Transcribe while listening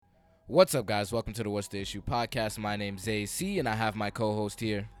What's up, guys? Welcome to the What's the Issue podcast. My name's AC, and I have my co-host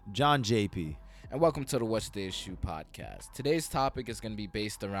here, John JP. and welcome to the What's the Issue podcast. Today's topic is going to be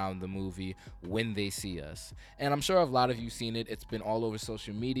based around the movie When They See Us, and I'm sure a lot of you seen it. It's been all over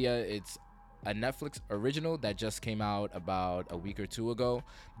social media. It's a Netflix original that just came out about a week or two ago,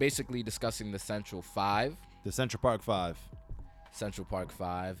 basically discussing the Central Five, The Central Park Five. Central Park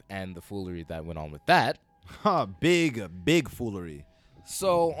 5, and the foolery that went on with that. Big foolery.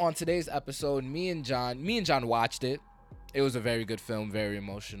 So on today's episode, me and John watched it. It was a very good film, very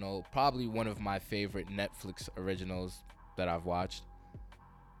emotional. Probably one of my favorite Netflix originals that I've watched.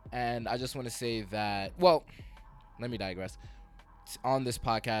 And I just want to say that, well, let me digress. On this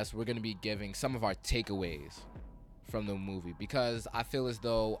podcast, we're going to be giving some of our takeaways from the movie because I feel as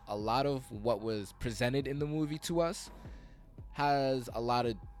though a lot of what was presented in the movie to us has a lot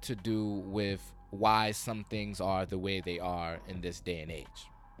to do with why some things are the way they are in this day and age.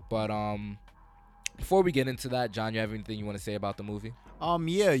 But before we get into that, John, you have anything you want to say about the movie?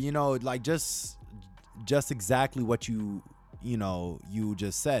 Like just exactly what you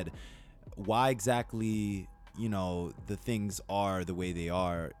just said. Why exactly, the things are the way they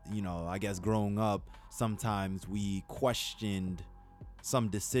are. I guess growing up, sometimes we questioned some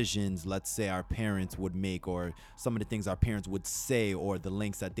decisions, let's say, our parents would make, or some of the things our parents would say, or the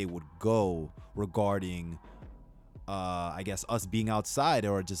lengths that they would go regarding I guess us being outside,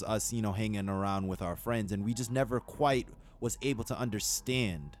 or just us hanging around with our friends, and we just never quite was able to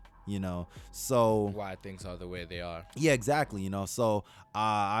understand so Why things are the way they are. Yeah, exactly. So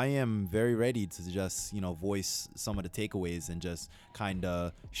I am very ready to just voice some of the takeaways and just kind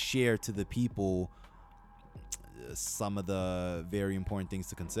of share to the people some of the very important things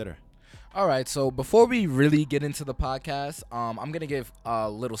to consider. All right, so before we really get into the podcast, I'm going to give a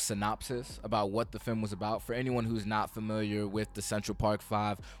little synopsis about what the film was about for anyone who's not familiar with the Central Park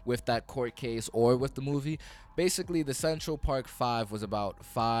 5, with that court case, or with the movie. Basically, the Central Park 5 was about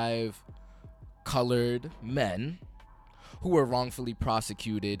 5 colored men who were wrongfully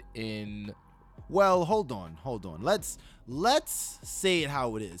prosecuted in... Well, hold on. Let's say it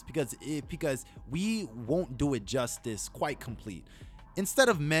how it is, because we won't do it justice quite complete. Instead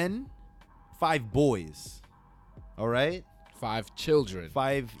of men, 5 boys. All right? 5 children.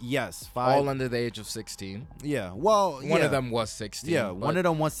 5. All under the age of 16. Yeah. Well, one of them was 16. Yeah, one of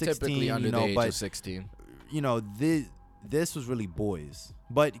them was 16. Typically under the age of 16. This was really boys.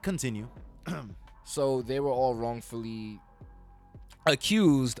 But continue. So they were all wrongfully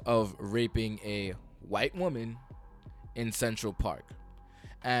accused of raping a white woman in Central Park.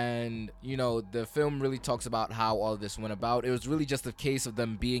 And, the film really talks about how all this went about. It was really just a case of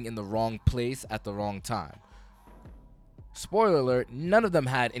them being in the wrong place at the wrong time. Spoiler alert, none of them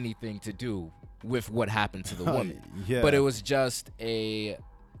had anything to do with what happened to the woman. Yeah. But it was just a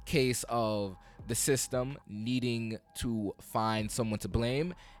case of the system needing to find someone to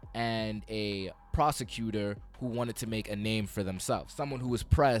blame and a prosecutor who wanted to make a name for themselves. A woman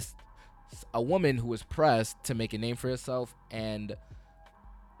who was pressed to make a name for herself and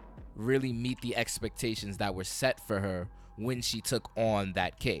really meet the expectations that were set for her when she took on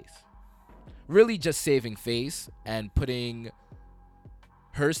that case. Really just saving face and putting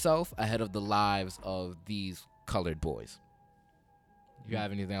herself ahead of the lives of these colored boys. You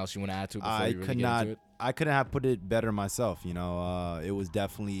have anything else you want to add to it before you really get into it? I couldn't have put it better myself. It was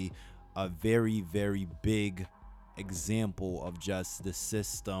definitely a very, very big example of just the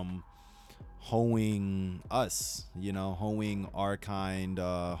system hoeing us, hoeing our kind,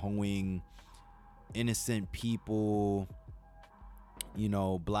 hoeing innocent people,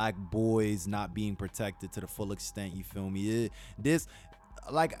 black boys not being protected to the full extent. You feel me? This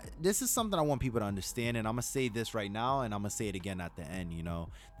is something I want people to understand, and I'm gonna say this right now, and I'm gonna say it again at the end.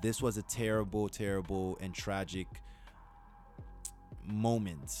 This was a terrible, terrible, and tragic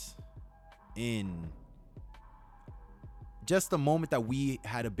moment in just a moment that we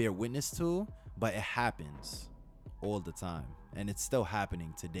had to bear witness to, but it happens all the time, and it's still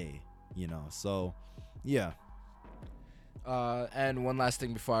happening today. So yeah. And one last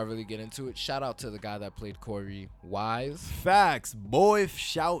thing before I really get into it, shout out to the guy that played Corey Wise. Facts, boy.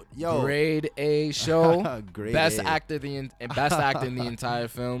 Shout, yo. Grade A show. Grade best A. actor best actor in the entire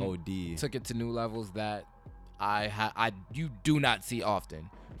film. OD. Took it to new levels that you do not see often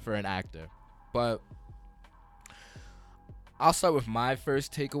for an actor. But I'll start with my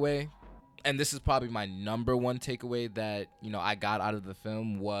first takeaway, and this is probably my number one takeaway that I got out of the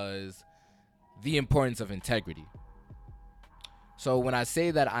film was the importance of integrity. So when I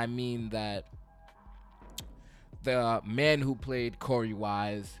say that, I mean that the man who played Corey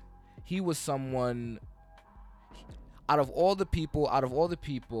Wise, he was someone out of all the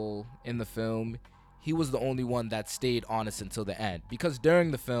people in the film, he was the only one that stayed honest until the end. Because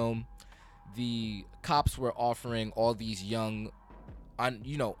during the film, the cops were offering all these young,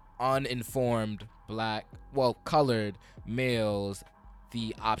 uninformed colored males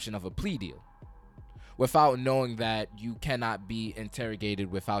the option of a plea deal, without knowing that you cannot be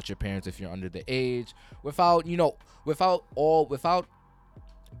interrogated without your parents if you're under the age, without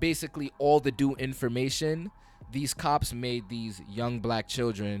basically all the due information. These cops made these young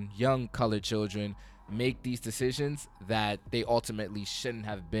colored children, make these decisions that they ultimately shouldn't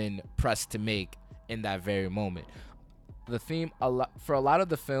have been pressed to make in that very moment. The theme, for a lot of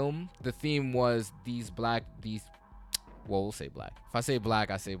the film, the theme was we'll say black. If I say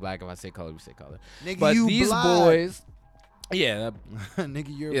black, I say black. If I say color, we say color. Nigga, but you these black. boys, yeah,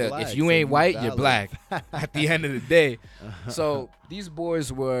 nigga, you're black. If you ain't white, you're black. At the end of the day, so these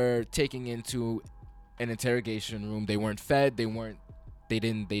boys were taken into an interrogation room. They weren't fed. They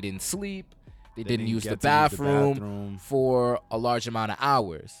didn't sleep. They didn't use the bathroom for a large amount of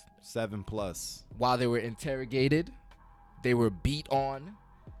hours. 7+. While they were interrogated, they were beat on.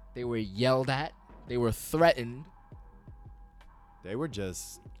 They were yelled at. They were threatened. They were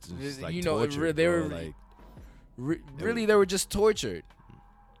just like tortured, they were just tortured,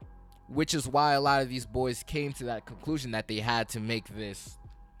 which is why a lot of these boys came to that conclusion that they had to make this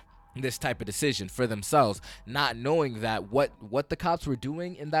type of decision for themselves, not knowing that what the cops were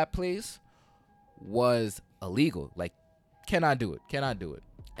doing in that place was illegal. Like, cannot do it.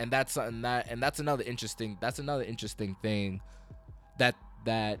 And that's another interesting thing that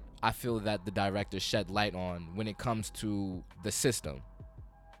I feel that the director shed light on when it comes to the system.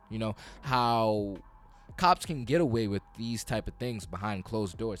 How cops can get away with these type of things behind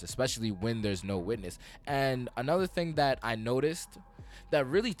closed doors, especially when there's no witness. And another thing that I noticed that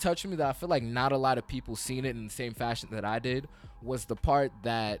really touched me, that I feel like not a lot of people seen it in the same fashion that I did, was the part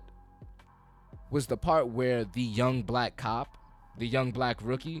where the young black cop, the young black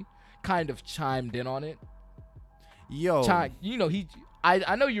rookie, kind of chimed in on it.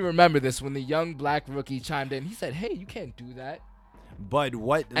 I know you remember this, when the young black rookie chimed in. He said, "Hey, you can't do that." But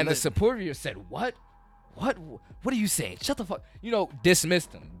what? And the superior said, "What? What are you saying? Shut the fuck."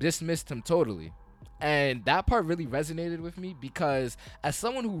 Dismissed him totally. And that part really resonated with me, because as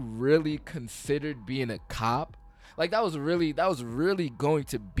someone who really considered being a cop, like that was really going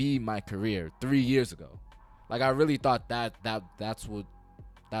to be my career 3 years ago. Like, I really thought that's what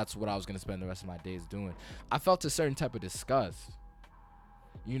I was gonna spend the rest of my days doing. I felt a certain type of disgust.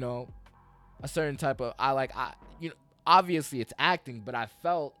 A certain type of obviously it's acting, but I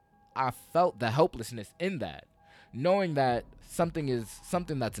felt the helplessness in that, knowing that something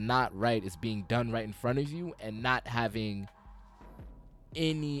that's not right is being done right in front of you, and not having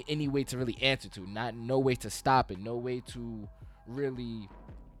any way to really answer to, no way to stop it, no way to really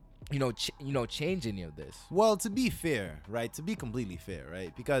change any of this. Well, to be fair, right? To be completely fair,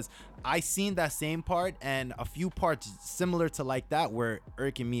 right? Because I seen that same part, and a few parts similar to like that were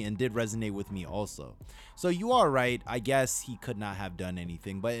irking me and did resonate with me also. So you are right. I guess he could not have done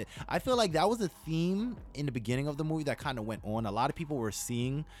anything, but I feel like that was a theme in the beginning of the movie that kind of went on. A lot of people were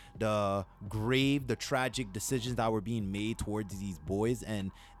seeing the tragic decisions that were being made towards these boys,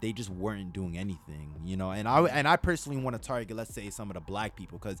 and they just weren't doing anything, And I personally want to target, let's say, some of the black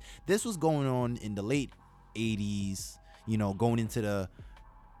people, because this was going on in the late 80s, going into the,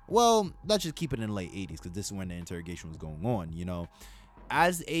 well, let's just keep it in the late 80s, because this is when the interrogation was going on,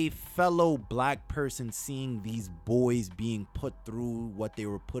 As a fellow black person, seeing these boys being put through what they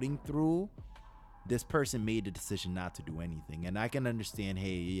were putting through, this person made the decision not to do anything. And I can understand,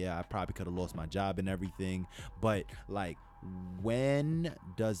 hey, yeah, I probably could have lost my job and everything, but like, when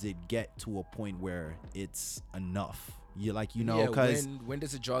does it get to a point where it's enough? Because when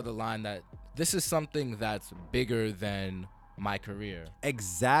does it draw the line that this is something that's bigger than my career?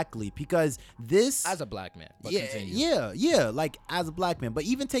 Exactly, because this, as a black man, but like as a black man, but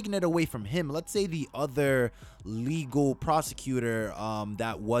even taking it away from him, let's say the other legal prosecutor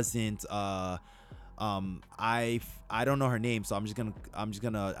that wasn't I don't know her name, so I'm just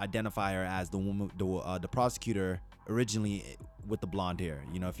gonna identify her as the woman, the prosecutor originally with the blonde hair.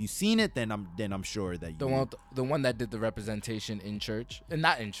 If you've seen it, then I'm sure that the one that did the representation in church, and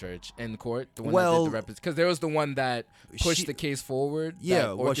not in church, in court. The one that did the because there was the one that pushed the case forward.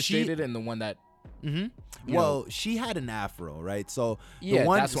 Yeah, orchestrated, and the one that. Mm-hmm. She had an afro, right? So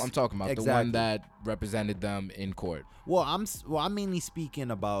that's what I'm talking about. Exactly. The one that represented them in court. Well, I'm mainly speaking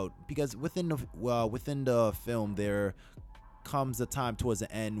about, because within the film there comes a time towards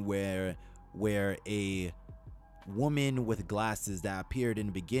the end where woman with glasses that appeared in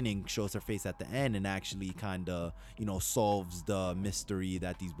the beginning shows her face at the end and actually kind of, solves the mystery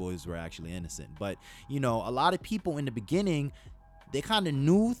that these boys were actually innocent. But, a lot of people in the beginning, they kind of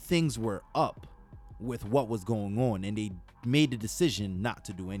knew things were up with what was going on, and they made the decision not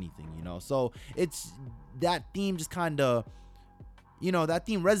to do anything, So it's that theme just kind of, that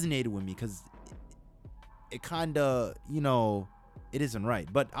theme resonated with me because it kind of, it isn't right.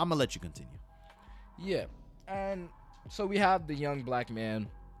 But I'm gonna let you continue. Yeah. And so we have the young black man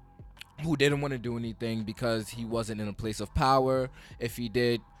who didn't want to do anything because he wasn't in a place of power. If he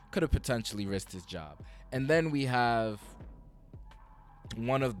did, could have potentially risked his job. And then we have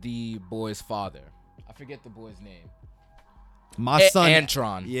one of the boys' father. I forget the boy's name. My son,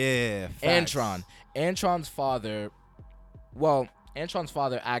 Antron. Yeah, facts. Antron's father. Well, Antron's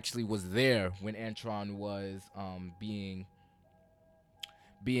father actually was there when Antron was being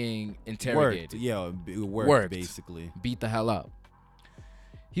interrogated. Worked, basically. Beat the hell up.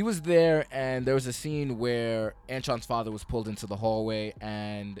 He was there, and there was a scene where Antron's father was pulled into the hallway,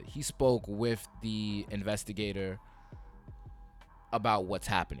 and he spoke with the investigator about what's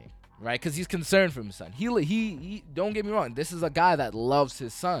happening, right? Because he's concerned for his son. He don't get me wrong, this is a guy that loves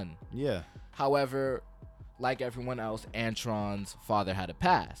his son. Yeah. However, like everyone else, Antron's father had a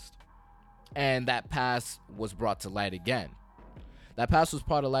past, and that past was brought to light again.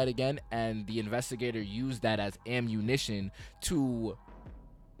 And the investigator used that as ammunition to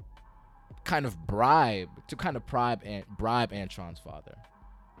kind of bribe Antron's father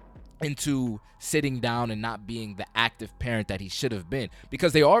into sitting down and not being the active parent that he should have been,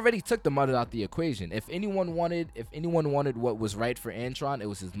 because they already took the mother out the equation. If anyone wanted what was right for Antron, it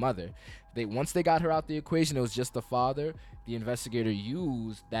was his mother. Once they got her out the equation, it was just the father. The investigator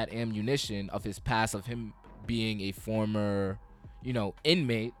used that ammunition of his past, of him being a former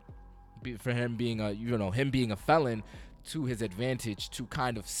inmate, for him being a felon, to his advantage, to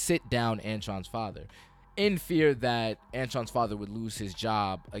kind of sit down Antron's father, in fear that Antron's father would lose his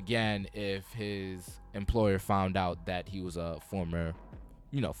job again if his employer found out that he was a former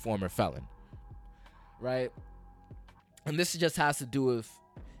felon, right? And this just has to do with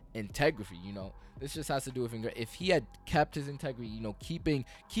integrity, This just has to do with if he had kept his integrity,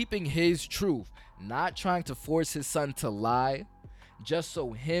 keeping his truth, not trying to force his son to lie just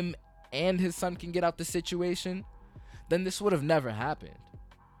so him and his son can get out the situation, then this would have never happened.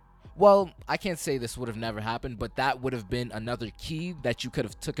 Well, I can't say this would have never happened, but that would have been another key that you could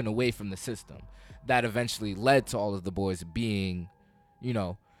have taken away from the system that eventually led to all of the boys being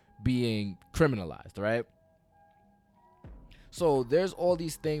criminalized, right? So there's all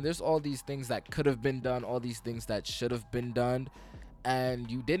these things that could have been done, all these things that should have been done, and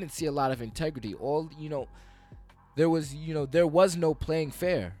you didn't see a lot of integrity. There was no playing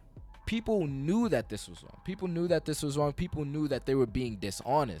fair. People knew that this was wrong. People knew that they were being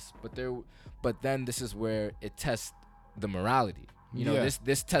dishonest. But then this is where it tests the morality.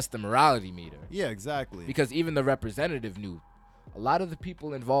 This tests the morality meter. Yeah, exactly. Because even the representative knew. A lot of the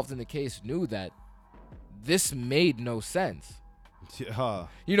people involved in the case knew that this made no sense.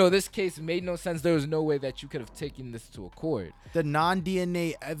 This case made no sense. There was no way that you could have taken this to a court. The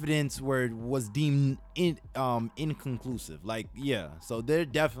non-DNA evidence was deemed inconclusive. So they're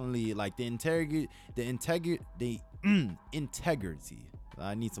definitely the integrity.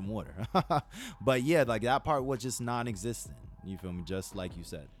 I need some water. But yeah, that part was just non-existent. You feel me? Just like you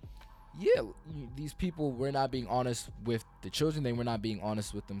said. Yeah, these people were not being honest with the children. They were not being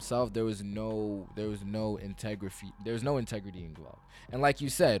honest with themselves. There was no integrity. There was no integrity involved. And like you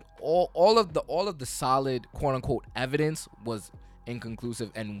said, all of the solid quote unquote evidence was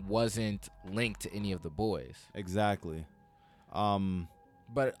inconclusive and wasn't linked to any of the boys. Exactly.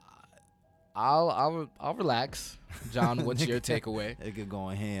 But I'll relax. John, what's your takeaway? It could go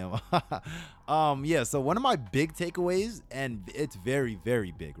on ham. Yeah, so one of my big takeaways, and it's very,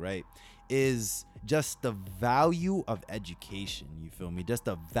 very big, right, is just the value of education. You feel me? Just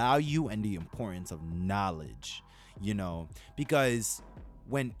the value and the importance of knowledge, because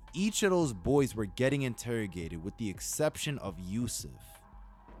when each of those boys were getting interrogated, with the exception of Yusuf,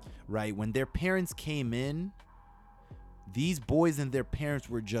 right, when their parents came in, these boys and their parents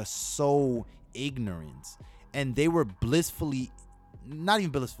were just so ignorant, and they were not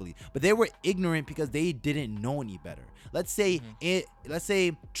even blissfully, but they were ignorant because they didn't know any better. Let's say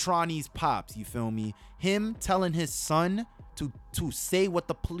Trani's pops, you feel me? Him telling his son to say what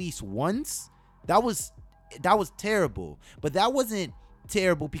the police wants, that was terrible. But that wasn't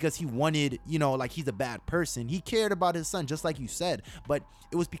terrible because he wanted, he's a bad person. He cared about his son, just like you said, but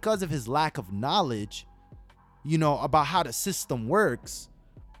it was because of his lack of knowledge, about how the system works,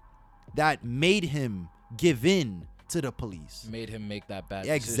 that made him give in to the police. Made him make that bad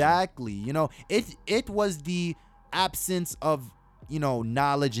decision. Exactly. You know, it was the absence of, you know,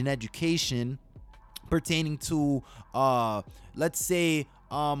 knowledge and education pertaining to let's say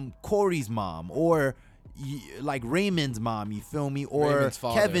Corey's mom, or like Raymond's mom, you feel me, or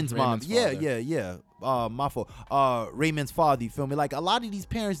Kevin's mom. Yeah, my fault. Raymond's father, you feel me? Like, a lot of these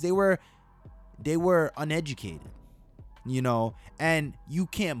parents, they were uneducated, you know, and you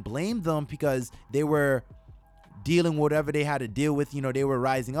can't blame them because they were dealing with whatever they had to deal with. You know, they were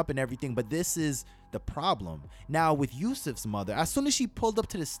rising up and everything. But this is the problem. Now, with Yusuf's mother, as soon as she pulled up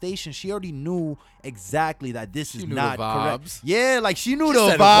to the station, she already knew exactly that this is not correct. Yeah, like, she knew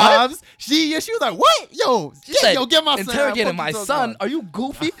the vibes. She was like, what? Yo, get my son. Interrogating my son. Are you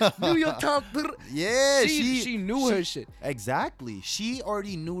goofy? New York Times. Yeah, she knew her shit. Exactly. She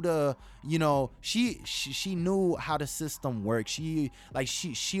already knew the, you know, she knew how the system works. She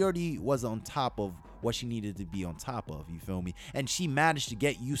already was on top of what she needed to be on top of, you feel me? And she managed to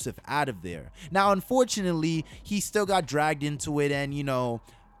get Yusuf out of there. Now, unfortunately, he still got dragged into it, and, you know,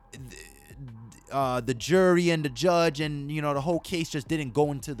 the jury and the judge and, you know, the whole case just didn't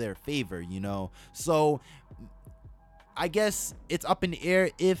go into their favor, you know? So I guess it's up in the air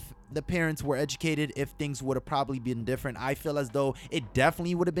if the parents were educated, if things would have probably been different. I feel as though it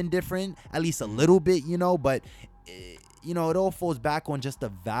definitely would have been different, at least a little bit, you know, but, you know, it all falls back on just the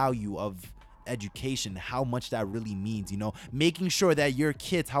value of education, how much that really means, you know, making sure that your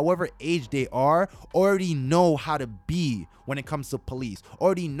kids, however age they are, already know how to be when it comes to police,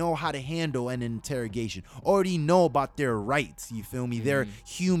 already know how to handle an interrogation, already know about their rights, you feel me, their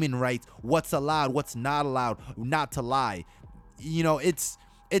human rights, what's allowed, what's not allowed, not to lie. You know, it's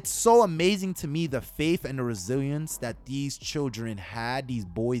so amazing to me, the faith and the resilience that these children had, these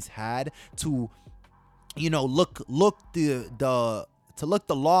boys had, to, you know, look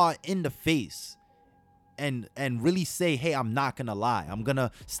the law in the face and really say, hey, I'm not gonna lie, I'm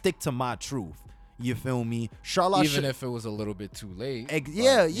gonna stick to my truth, you feel me? Even if it was a little bit too late.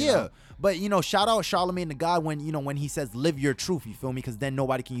 But, you know, shout out Charlemagne the God when, you know, when he says live your truth, you feel me? Because then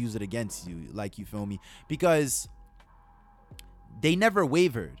nobody can use it against you, like, you feel me? Because they never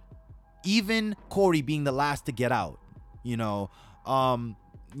wavered, even Corey being the last to get out, you know.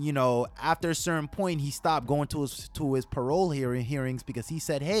 You know, after a certain point, he stopped going to his parole hearings because he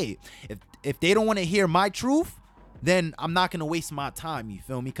said, hey, if they don't want to hear my truth, then I'm not gonna waste my time, you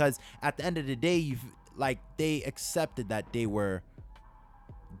feel me? Because at the end of the day, they accepted that they were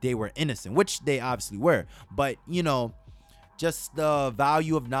innocent, which they obviously were. But, you know, just the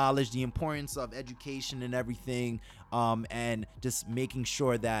value of knowledge, the importance of education and everything, and just making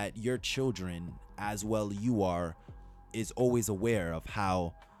sure that your children, as well you are, is always aware of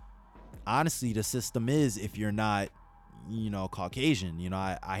how honestly the system is if you're not, you know, Caucasian. You know,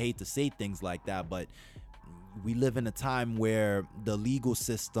 I hate to say things like that, but we live in a time where the legal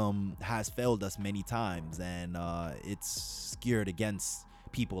system has failed us many times, and it's geared against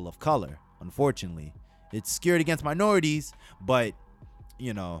people of color. Unfortunately, it's geared against minorities, but,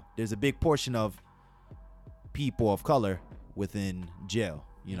 you know, there's a big portion of people of color within jail,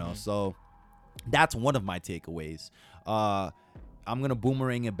 you know. So that's one of my takeaways. I'm gonna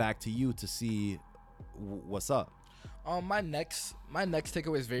boomerang it back to you to see what's up. My next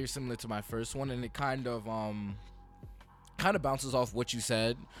takeaway is very similar to my first one, and it kind of bounces off what you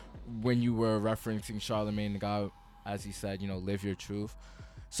said when you were referencing Charlemagne the God, as he said, you know, live your truth.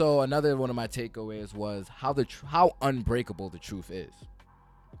 So another one of my takeaways was how unbreakable the truth is.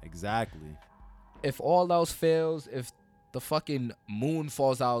 Exactly. If all else fails, if the fucking moon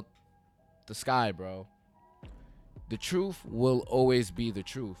falls out the sky, bro, the truth will always be the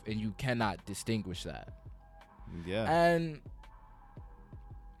truth, and you cannot distinguish that. Yeah. And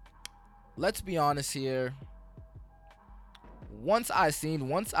let's be honest here. Once I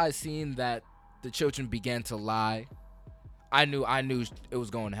seen that the children began to lie, I knew it was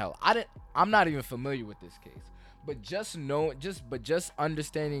going to hell. I'm not even familiar with this case, but just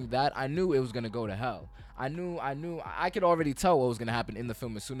understanding that, I knew it was going to go to hell. I could already tell what was going to happen in the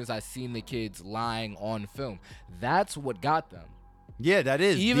film as soon as I seen the kids lying on film. That's what got them. Yeah, that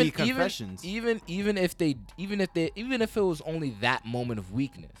is the confessions. Even if it was only that moment of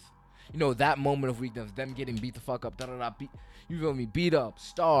weakness, you know, that moment of weakness, them getting beat the fuck up, you feel me, beat up,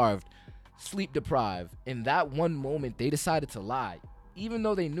 starved, sleep deprived. In that one moment, they decided to lie, even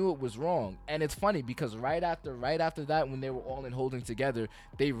though they knew it was wrong. And it's funny because right after that, when they were all in holding together,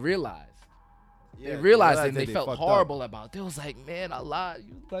 they realized. They realized and they felt horrible about it. They was like, man, I lied.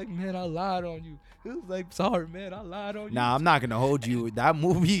 You was like, man, I lied on you. It was like, sorry, man, I lied on you. Nah, I'm not gonna hold you. That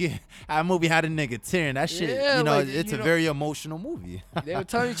movie had a nigga tearing. That shit, you know, it's a very emotional movie. They were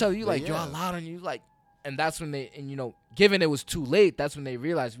telling each other, you like, yo, I lied on you. Like, And that's when given it was too late, that's when they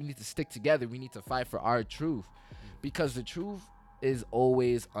realized we need to stick together. We need to fight for our truth, because the truth is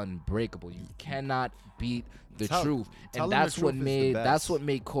always unbreakable. You cannot beat the truth, and that's what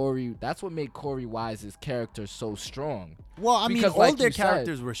made Corey Wise's character so strong. Well, I mean, all their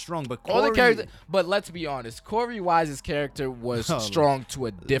characters were strong, but all the characters. But let's be honest, Corey Wise's character was strong to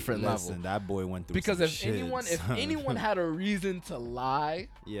a different level. That boy went through because some if anyone had a reason to lie,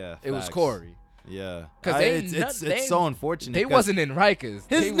 it was Corey. Yeah, because it's so unfortunate. They wasn't in Rikers.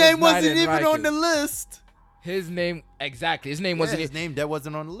 His name wasn't even on the list. His name wasn't. His name that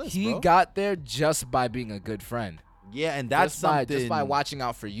wasn't on the list. He got there just by being a good friend. Yeah, and that's just by watching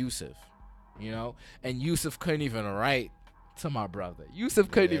out for Yusuf, And Yusuf couldn't even write to my brother.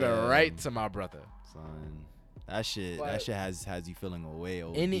 Son, that shit has you feeling away.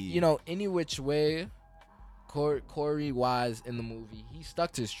 Any which way. Corey Wise in the movie, he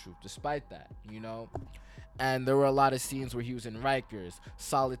stuck to his truth despite that, And there were a lot of scenes where he was in Rikers,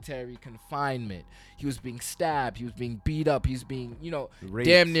 solitary confinement. He was being stabbed. He was being beat up. He was being, raped.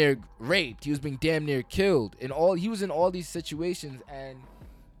 Damn near raped. He was being damn near killed. He was in all these situations, and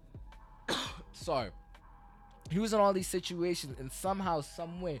he was in all these situations, and somehow,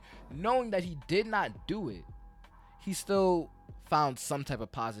 some way, knowing that he did not do it, he still found some type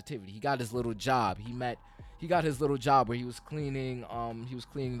of positivity. He got his little job. He got his little job where he was cleaning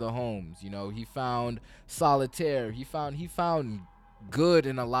the homes. He found solitaire. He found good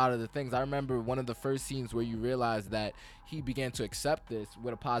in a lot of the things. I remember one of the first scenes where you realize that he began to accept this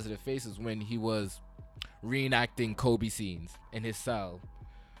with a positive face is when he was reenacting Kobe scenes in his cell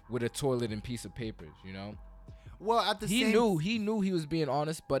with a toilet and piece of papers, Well, he knew he was being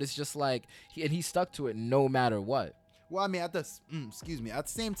honest, but it's just like he stuck to it no matter what. Well, I mean, at the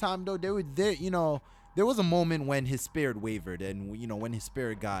same time though, there was a moment when his spirit wavered, and when his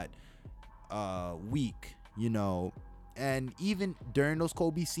spirit got weak, and even during those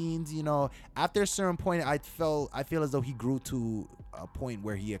Kobe scenes, after a certain point, I feel as though he grew to a point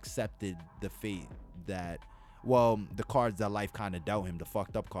where he accepted the fate that, the cards that life kind of dealt him, the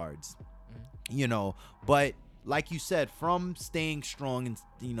fucked up cards, but. Like you said, from staying strong and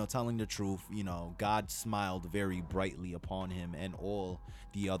telling the truth, God smiled very brightly upon him and all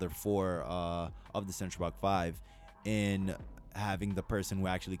the other four of the Central Park Five in having the person who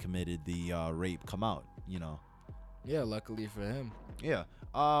actually committed the rape come out. Yeah, luckily for him. Yeah.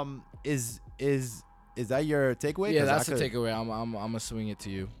 Is that your takeaway? Yeah, that's the takeaway. I'm gonna swing it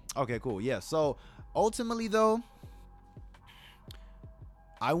to you. Okay, cool. Yeah. So ultimately, though,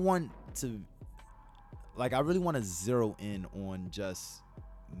 I really want to zero in on just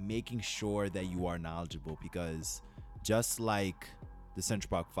making sure that you are knowledgeable, because just like the Central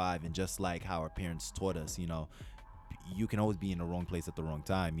Park 5 and just like how our parents taught us, you can always be in the wrong place at the wrong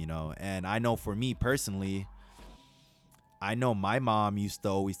time, And I know for me personally, I know my mom used to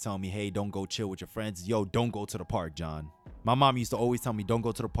always tell me, hey, don't go chill with your friends. Yo, don't go to the park, John. My mom used to always tell me, don't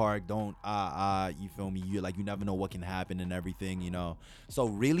go to the park. Don't, you feel me? You never know what can happen and everything, So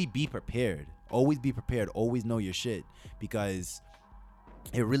really be prepared. Always be prepared. Always know your shit, because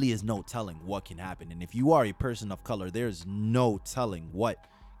it really is no telling what can happen. And if you are a person of color, there's no telling what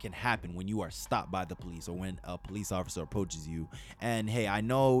can happen when you are stopped by the police or when a police officer approaches you. And hey, I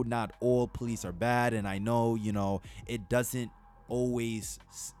know not all police are bad, and I know, it doesn't always,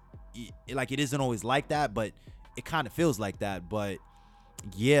 it isn't always like that, but it kind of feels like that. But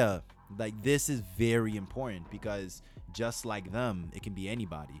yeah, this is very important, because just like them, it can be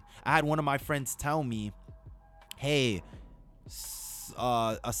anybody. I had one of my friends tell me, hey,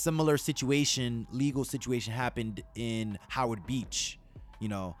 a similar situation, legal situation, happened in Howard Beach. I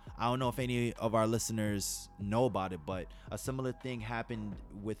don't know if any of our listeners know about it, but a similar thing happened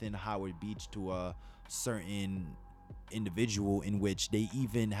within Howard Beach to a certain individual, in which they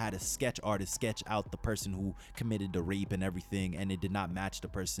even had a sketch artist sketch out the person who committed the rape and everything, and it did not match the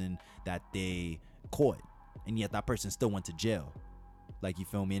person that they caught, and yet that person still went to jail. You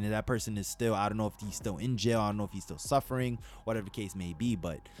feel me? And that person is still, I don't know if he's still in jail, I don't know if he's still suffering, whatever the case may be,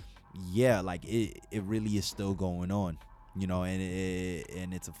 but yeah, it really is still going on,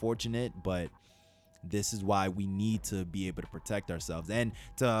 and it's unfortunate, but this is why we need to be able to protect ourselves. And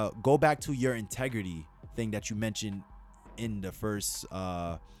to go back to your integrity thing that you mentioned in the first,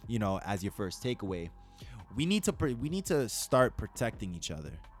 as your first takeaway, we need to start protecting each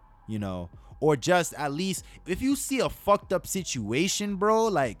other, or just at least if you see a fucked up situation, bro,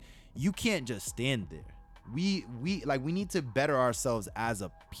 you can't just stand there. We need to better ourselves as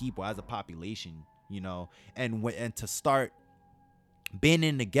a people, as a population, and to start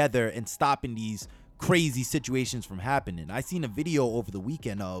banding together and stopping these crazy situations from happening. I seen a video over the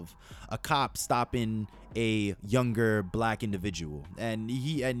weekend of a cop stopping a younger black individual, and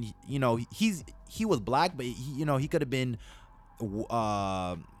he was black, but he could have been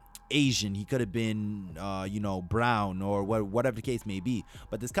Asian, he could have been brown, or whatever the case may be.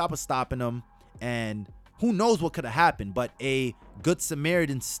 But this cop was stopping him, and who knows what could have happened, but a good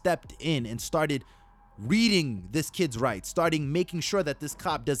Samaritan stepped in and started reading this kid's rights, starting making sure that this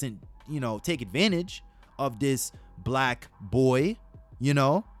cop doesn't take advantage of this black boy,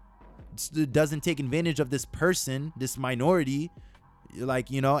 doesn't take advantage of this person, this minority,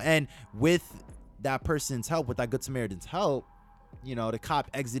 and with that person's help, with that good Samaritan's help, the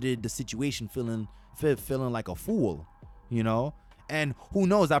cop exited the situation feeling like a fool, and who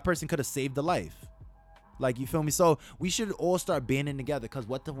knows, that person could have saved the life. Like, you feel me? So we should all start banding together, because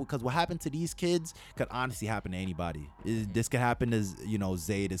what happened to these kids could honestly happen to anybody. This could happen to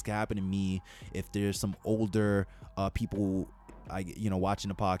Zay. This could happen to me. If there's some older people, watching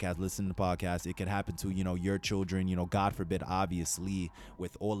the podcast, listening to the podcast, it could happen to your children. God forbid, obviously,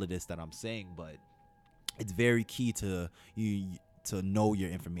 with all of this that I'm saying, but it's very key to know your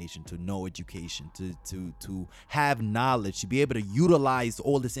information, to know education, to have knowledge, to be able to utilize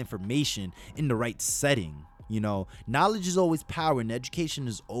all this information in the right setting. Knowledge is always power, and education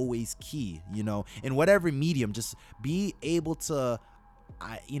is always key. In whatever medium, just be able to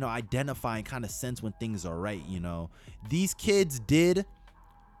identify and kind of sense when things are right. These kids did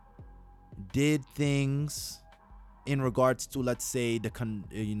things in regards to, let's say, the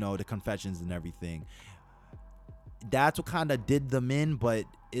confessions and everything. That's what kind of did them in, but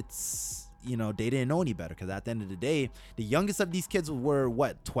it's they didn't know any better, because at the end of the day, the youngest of these kids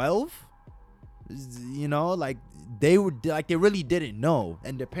were 12. They really didn't know,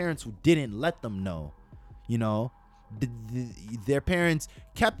 and their parents didn't let them know. Their parents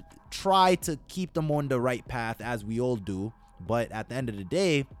tried to keep them on the right path, as we all do, but at the end of the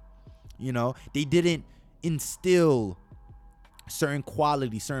day, they didn't instill certain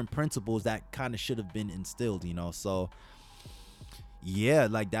qualities, certain principles that kind of should have been instilled. So yeah,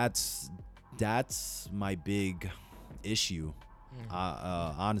 that's my big issue,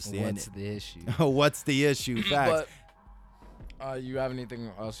 honestly. What's the issue? What's the issue? Facts. But you have anything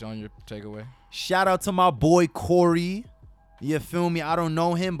else on your takeaway? Shout out to my boy Corey. You feel me? I don't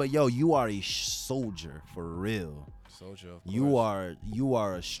know him, but yo, you are a soldier for real. Soldier, of course. You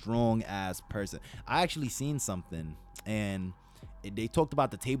are a strong ass person. I actually seen something, and they talked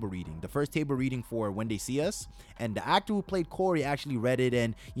about the table reading, the first table reading for When They See Us, and the actor who played Corey actually read it,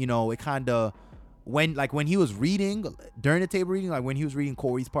 and it kind of, when he was reading during the table reading, like when he was reading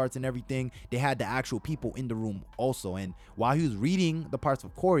Corey's parts and everything, they had the actual people in the room also, and while he was reading the parts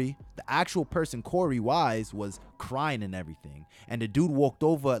of Corey, the actual person Corey Wise was crying and everything, and the dude walked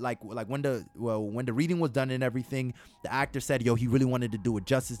over, like when the reading was done and everything, the actor said, yo, he really wanted to do it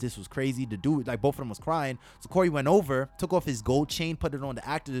justice, this was crazy. The dude, both of them was crying, so Corey went over, took off his gold chain, put it on the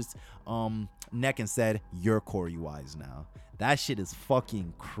actor's neck, and said, you're Corey Wise now. That shit is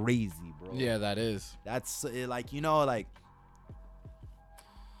fucking crazy, bro. Yeah, that is. That's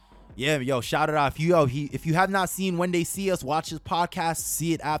yeah, yo, shout it out. If you have not seen When They See Us, watch this podcast,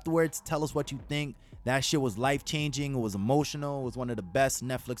 see it afterwards, tell us what you think. That shit was life-changing. It was emotional. It was one of the best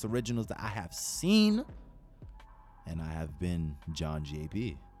Netflix originals that I have seen. And I have been John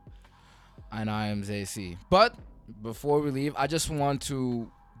JP. And I am ZC. But before we leave, I just want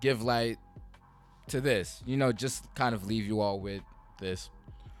to give light to this, just kind of leave you all with this.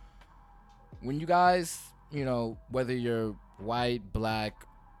 When you guys, whether you're white, black,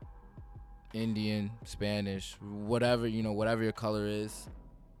 Indian, Spanish, whatever, whatever your color is,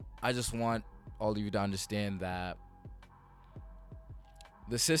 I just want all of you to understand that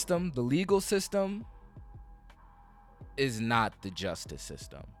the legal system is not the justice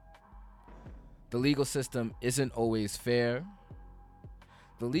system. The legal system isn't always fair.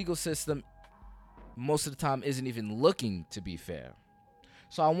 The legal system most of the time isn't even looking to be fair.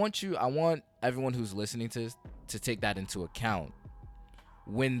 So I want everyone who's listening to take that into account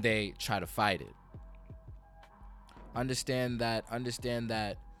when they try to fight it. Understand that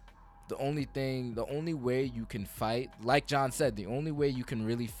the only way you can fight, like John said, the only way you can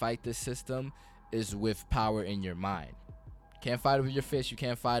really fight this system is with power in your mind. Can't fight it with your fist, you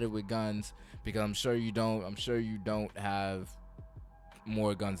can't fight it with guns, because I'm sure you don't have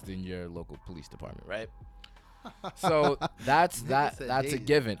more guns than your local police department, right? So that's a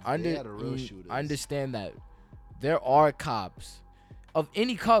given. Understand that there are cops of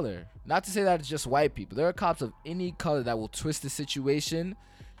any color, not to say that it's just white people, there are cops of any color that will twist the situation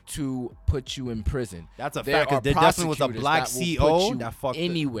to put you in prison. That's a fact, because there definitely was a black CO that fucked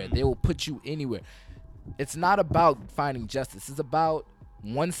anywhere. They will put you anywhere. it's not about finding justice. It's about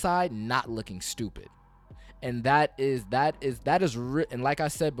one side not looking stupid. And and like I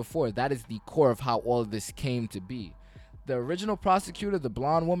said before, that is the core of how all of this came to be. The original prosecutor, the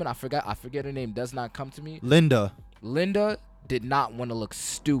blonde woman, I forget her name, does not come to me. Linda did not want to look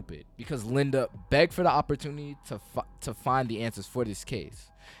stupid because Linda begged for the opportunity to find the answers for this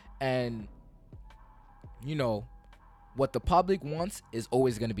case. And you know, what the public wants is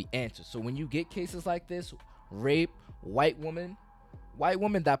always going to be answers. So when you get cases like this, rape, white woman,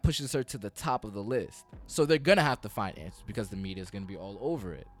 that pushes her to the top of the list. So they're going to have to find answers because the media is going to be all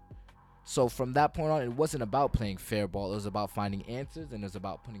over it. So from that point on, it wasn't about playing fair ball. It was about finding answers, and it was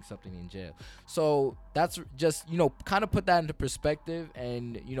about putting something in jail. So that's just, kind of put that into perspective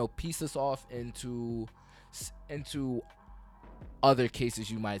and, piece this off into other cases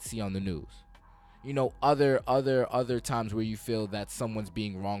you might see on the news. Other times where you feel that someone's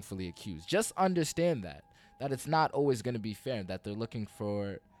being wrongfully accused. Just understand that it's not always going to be fair, that they're looking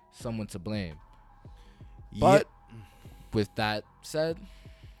for someone to blame. But with that said,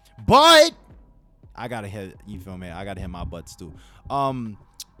 I gotta hit, you feel me? I gotta hit my butts too. To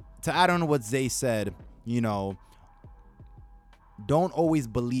add on to what Zay said, don't always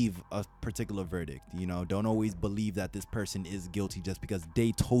believe a particular verdict. Don't always believe that this person is guilty just because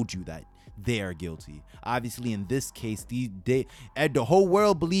they told you that they are guilty. Obviously, in this case, the whole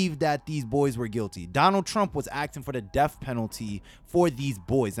world believed that these boys were guilty. Donald Trump was acting for the death penalty for these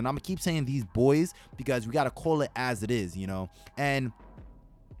boys. And I'm going to keep saying these boys because we got to call it as it is, And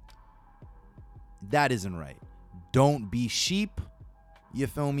that isn't right. Don't be sheep. You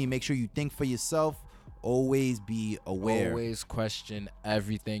feel me? Make sure you think for yourself. Always be aware. Always question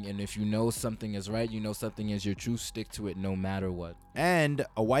everything. And if you know something is right, something is your truth, stick to it no matter what. And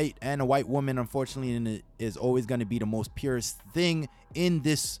a white woman, unfortunately, is always going to be the most purest thing in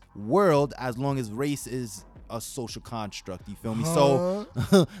this world as long as race is a social construct. You feel me?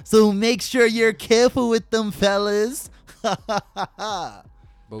 So make sure you're careful with them, fellas.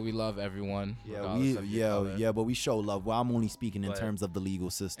 But we love everyone. But we show love. Well, I'm only speaking in terms of the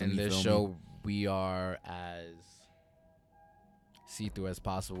legal system. In this show, we are as see-through as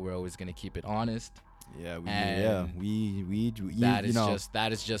possible. We're always gonna keep it honest. That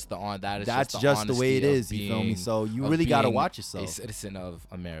is just the way it is. You feel me? So you really gotta watch yourself. A citizen of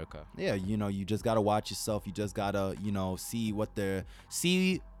America. Yeah, you just gotta watch yourself. You just gotta see what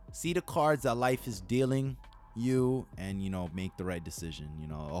see the cards that life is dealing you, and make the right decision.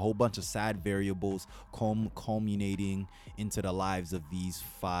 A whole bunch of sad variables culminating into the lives of these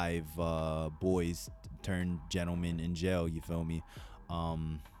 5 boys turned gentlemen in jail. You feel me?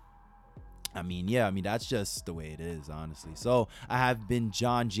 That's just the way it is, honestly. So I have been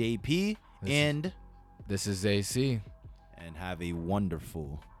John JP, this is AC, and have a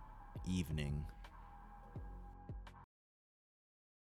wonderful evening.